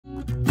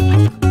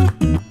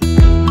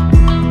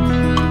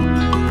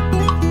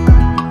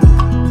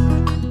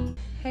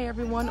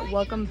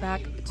welcome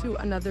back to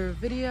another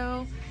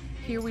video.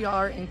 Here we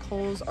are in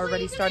Kohl's,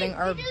 already starting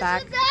our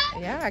back.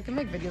 Yeah, I can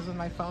make videos with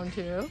my phone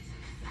too.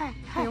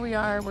 Here we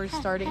are, we're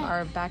starting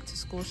our back to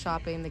school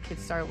shopping. The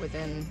kids start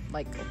within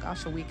like, oh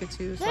gosh, a week or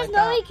two. So there's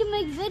no way you can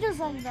make videos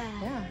like that.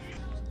 Yeah.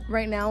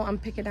 Right now I'm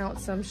picking out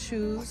some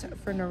shoes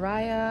for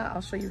Naraya.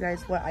 I'll show you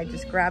guys what I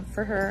just grabbed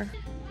for her.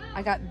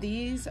 I got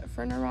these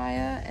for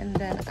Naraya, and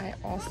then I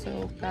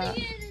also got,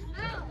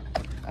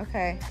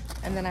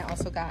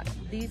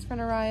 these for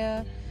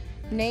Naraya.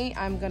 Nate,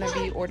 I'm gonna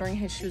be ordering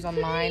his shoes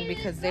online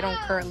because they don't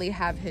currently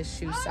have his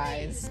shoe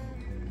size.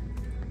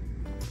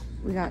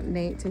 We got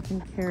Nate taking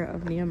care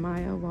of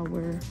Nehemiah while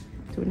we're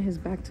doing his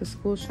back to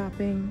school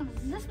shopping.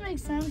 This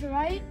makes sense,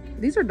 right?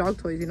 These are dog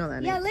toys, you know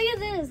that, Nate? Yeah, look at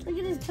this. Look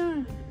at this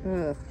turn.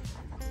 Ugh.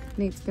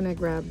 Nate's gonna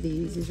grab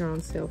these. These are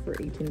on sale for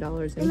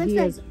 $18, and he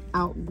has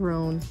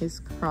outgrown his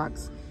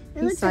Crocs.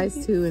 He's size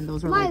like 2, and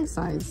those are like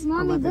size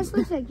 11. This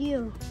looks like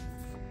you.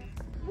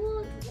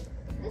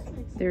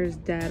 There's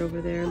Dad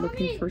over there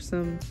looking for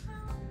some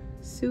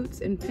suits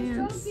and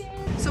pants.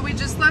 So we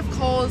just left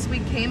Kohl's. We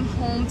came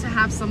home to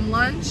have some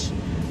lunch.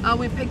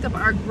 We picked up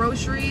our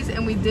groceries,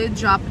 and we did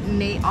drop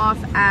Nate off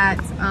at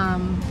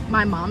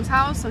my mom's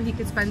house so he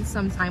could spend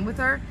some time with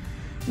her.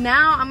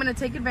 Now I'm gonna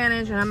take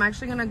advantage, and I'm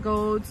actually gonna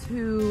go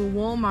to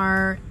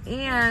Walmart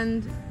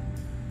and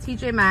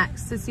TJ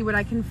Maxx to see what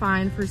I can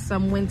find for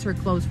some winter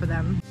clothes for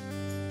them.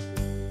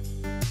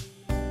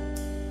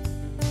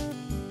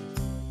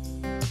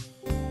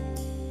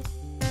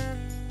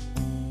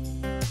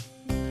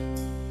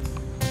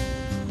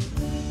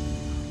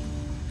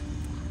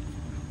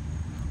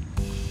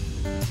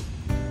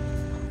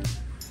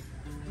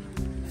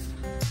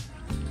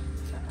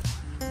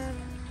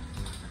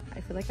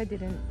 I feel like I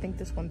didn't think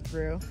this one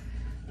through.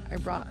 I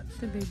brought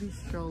the baby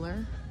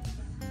stroller,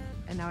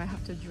 and now I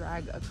have to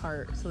drag a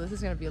cart, so this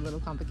is gonna be a little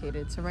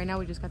complicated. So right now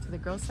we just got to the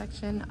girls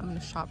section. I'm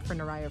gonna shop for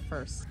Naraya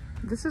first.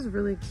 This is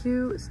really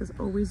cute. It says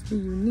always be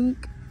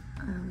unique.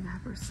 We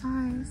have her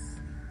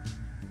size.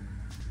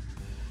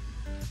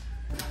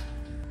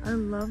 I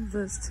love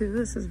this too.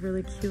 This is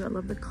really cute. I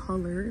love the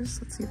colors.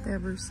 Let's see if they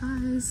have her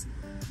size.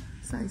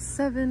 Size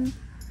 7.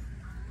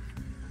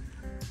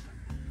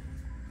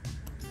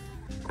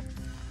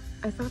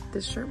 I thought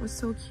this shirt was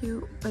so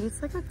cute, but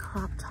it's like a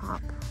crop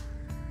top,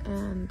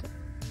 and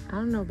I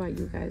don't know about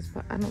you guys,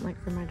 but I don't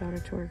like for my daughter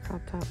to wear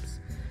crop tops,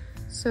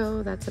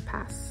 so that's a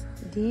pass.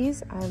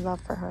 These I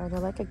love for her.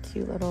 They're like a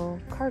cute little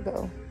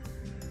cargo.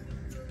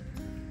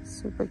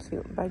 Super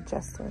cute, by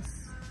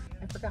Justice.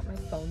 I forgot my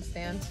phone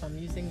stand, so I'm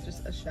using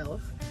just a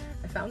shelf.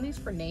 I found these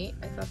for Nate.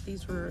 I thought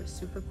these were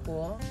super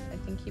cool. I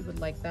think he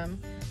would like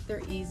them.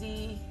 They're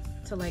easy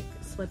to like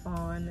slip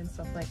on and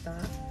stuff like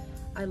that.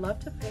 I love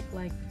to pick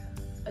like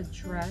a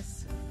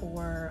dress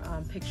for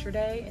picture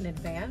day in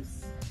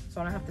advance, so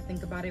I don't have to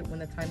think about it when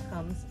the time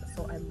comes.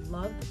 So I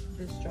love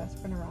this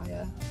dress for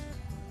Naraya,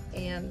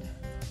 and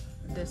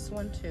this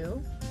one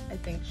too. I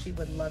think she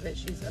would love it.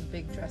 She's a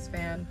big dress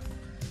fan.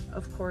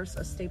 Of course,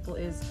 a staple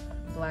is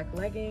black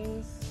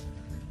leggings.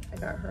 I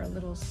got her a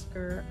little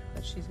skirt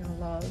that she's gonna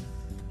love.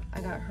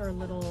 I got her a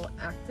little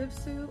active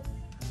suit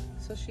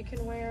so she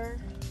can wear.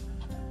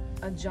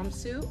 A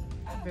jumpsuit,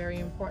 very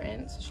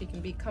important, so she can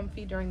be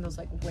comfy during those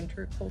like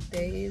winter cold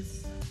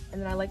days.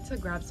 And then I like to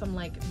grab some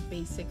like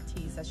basic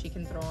tees that she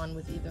can throw on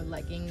with either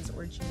leggings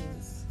or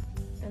jeans.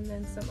 And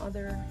then some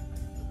other,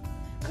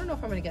 I don't know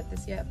if I'm gonna get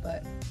this yet,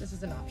 but this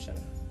is an option.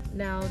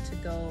 Now to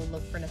go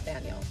look for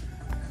Nathaniel.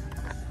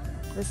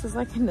 This is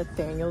like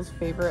Nathaniel's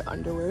favorite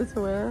underwear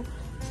to wear,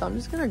 so I'm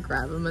just gonna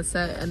grab him a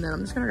set, and then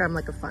I'm just gonna grab him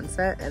like a fun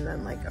set and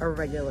then like a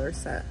regular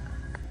set.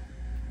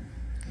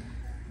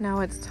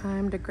 Now it's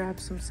time to grab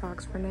some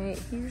socks for Nate.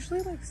 He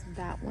usually likes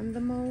that one the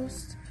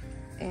most,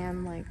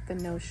 and like the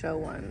no-show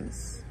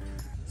ones.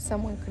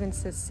 Someone couldn't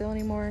sit still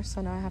anymore,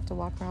 so now I have to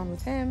walk around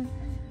with him,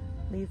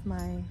 leave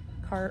my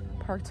cart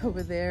parked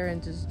over there,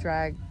 and just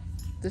drag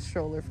the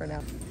stroller for now.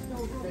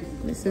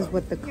 This is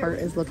what the cart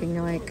is looking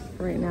like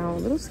right now. A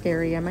little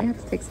scary. I might have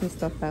to take some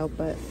stuff out,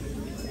 but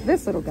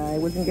this little guy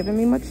wasn't giving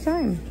me much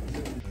time.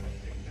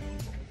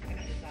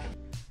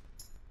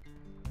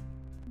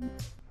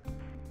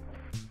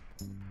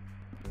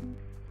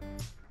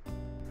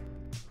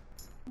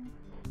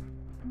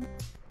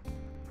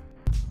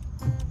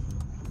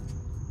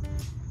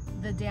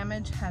 The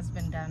damage has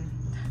been done.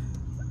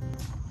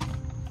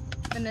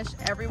 Finished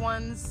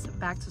everyone's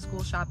back to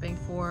school shopping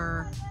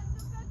for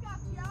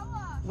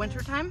winter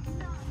time.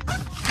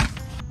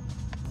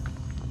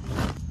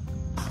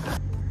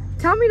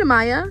 Tell me,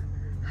 Nehemiah,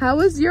 how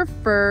was your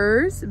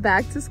first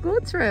back to school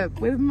trip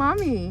with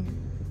mommy?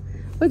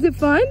 Was it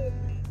fun?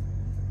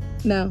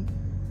 No.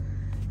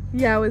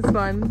 Yeah, it was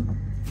fun.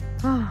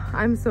 Oh,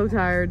 I'm so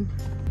tired.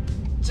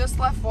 Just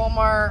left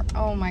Walmart.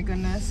 Oh my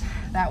goodness,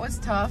 that was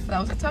tough. That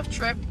was a tough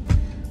trip.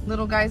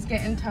 Little guy's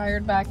getting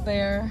tired back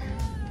there,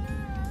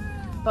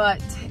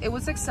 but it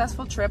was a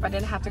successful trip. I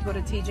didn't have to go to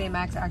TJ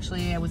Maxx.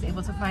 Actually, I was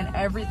able to find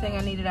everything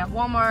I needed at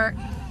Walmart.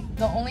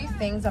 The only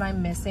things that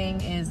I'm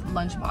missing is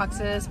lunch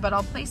boxes, but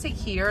I'll place it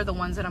here, the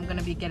ones that I'm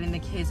gonna be getting the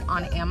kids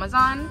on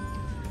Amazon.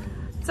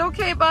 It's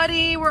okay,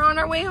 buddy. We're on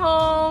our way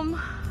home.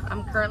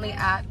 I'm currently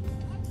at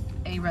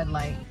a red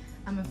light.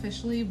 I'm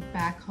officially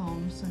back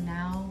home, so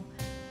now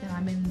that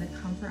I'm in the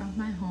comfort of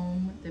my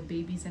home, the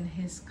baby's in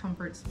his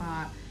comfort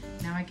spot,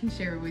 now I can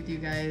share with you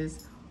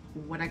guys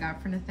what I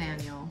got for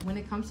Nathaniel. When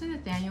it comes to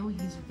Nathaniel,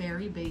 he's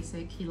very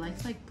basic. He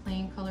likes like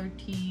plain colored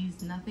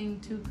tees,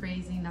 nothing too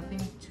crazy, nothing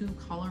too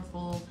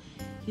colorful.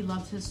 He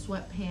loves his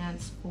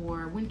sweatpants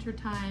for winter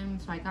time,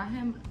 so I got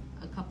him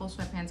a couple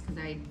sweatpants because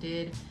I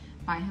did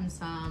buy him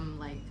some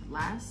like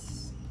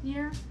last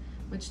year,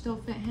 which still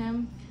fit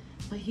him.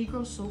 But he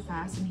grows so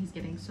fast and he's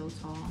getting so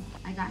tall.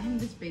 I got him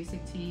this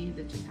basic tee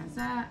that just has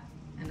that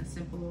and a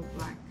simple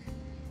black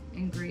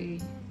and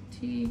gray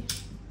tee.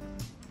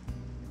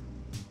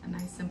 A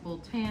nice simple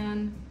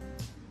tan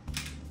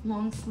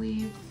long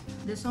sleeve.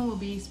 This one will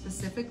be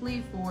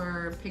specifically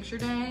for picture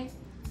day.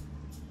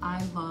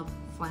 I love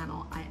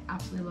flannel. I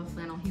absolutely love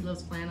flannel. He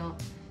loves flannel.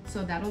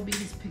 So that'll be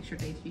his picture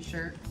day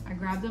t-shirt. I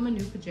grabbed him a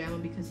new pajama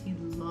because he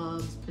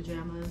loves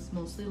pajamas,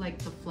 mostly like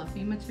the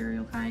fluffy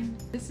material kind.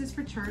 This is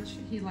for church.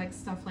 He likes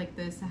stuff like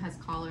this that has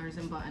collars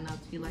and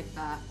button-ups. He likes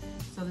that.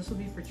 So this will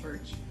be for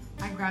church.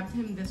 I grabbed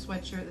him this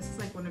sweatshirt. This is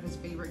like one of his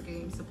favorite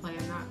games to play.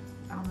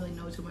 I don't really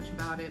know too much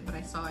about it, but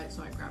I saw it,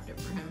 so I grabbed it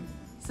for him.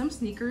 Some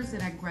sneakers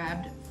that I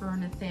grabbed for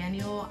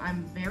Nathaniel.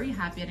 I'm very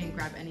happy I didn't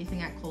grab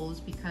anything at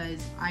Kohl's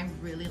because I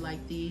really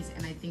like these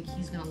and I think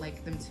he's gonna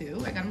like them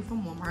too. I got them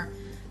from Walmart.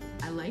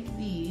 I like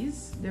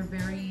these. They're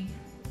very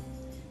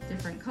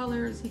different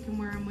colors he can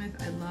wear them with.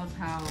 I love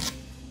how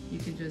you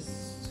can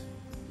just,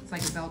 it's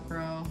like a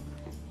Velcro.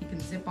 He can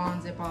zip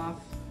on, zip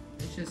off.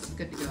 It's just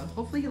good to go.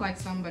 Hopefully he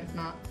likes them, but if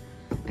not,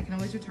 I can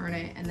always return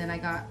it. And then I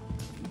got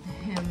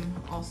him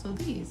also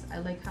these. I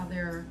like how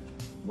they're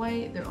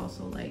white. They're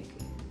also like,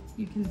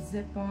 you can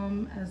zip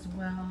them as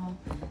well.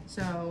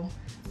 So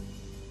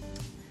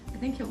I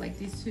think he'll like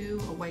these two,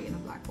 a white and a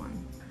black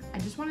one. I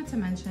just wanted to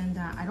mention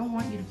that I don't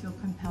want you to feel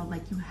compelled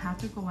like you have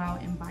to go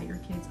out and buy your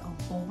kids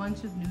a whole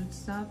bunch of nude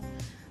stuff.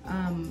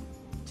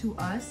 To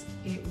us,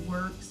 it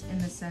works in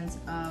the sense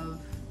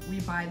of we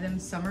buy them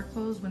summer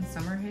clothes when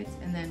summer hits,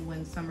 and then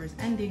when summer's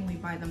ending, we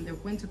buy them their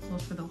winter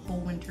clothes for the whole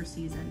winter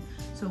season.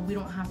 So we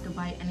don't have to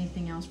buy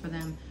anything else for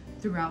them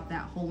throughout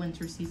that whole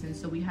winter season.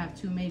 So we have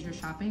two major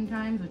shopping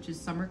times, which is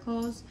summer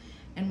clothes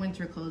and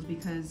winter clothes,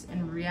 because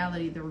in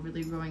reality they're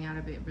really growing out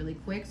of it really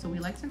quick. So we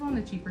like to go on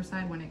the cheaper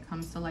side when it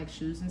comes to like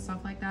shoes and stuff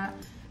like that,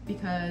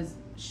 because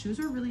shoes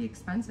are really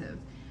expensive.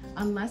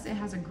 Unless it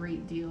has a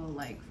great deal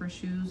like for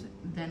shoes,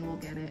 then we'll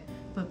get it.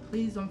 But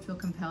please don't feel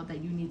compelled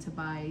that you need to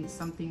buy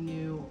something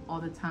new all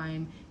the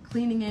time.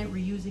 Cleaning it,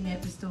 reusing it,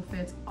 if it still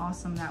fits,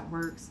 awesome, that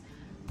works.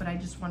 But I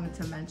just wanted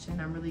to mention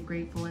I'm really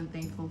grateful and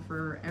thankful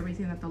for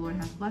everything that the Lord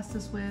has blessed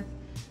us with.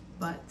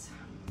 But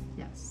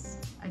yes,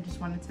 I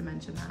just wanted to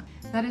mention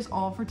that. That is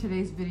all for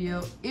today's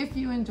video. If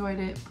you enjoyed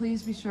it,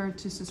 please be sure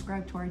to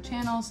subscribe to our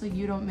channel so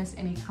you don't miss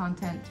any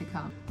content to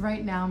come.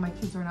 Right now, my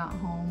kids are not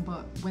home,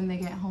 but when they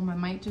get home, I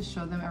might just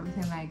show them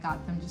everything that I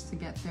got them just to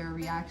get their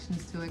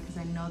reactions to it, because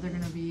I know they're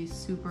gonna be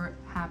super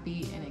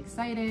happy and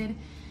excited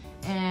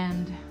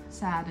and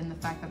sad in the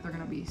fact that they're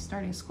gonna be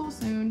starting school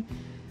soon,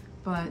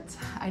 but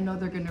I know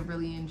they're gonna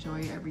really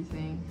enjoy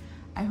everything.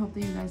 I hope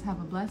that you guys have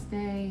a blessed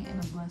day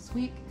and a blessed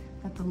week.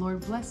 That the Lord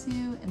bless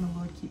you and the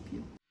Lord keep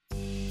you.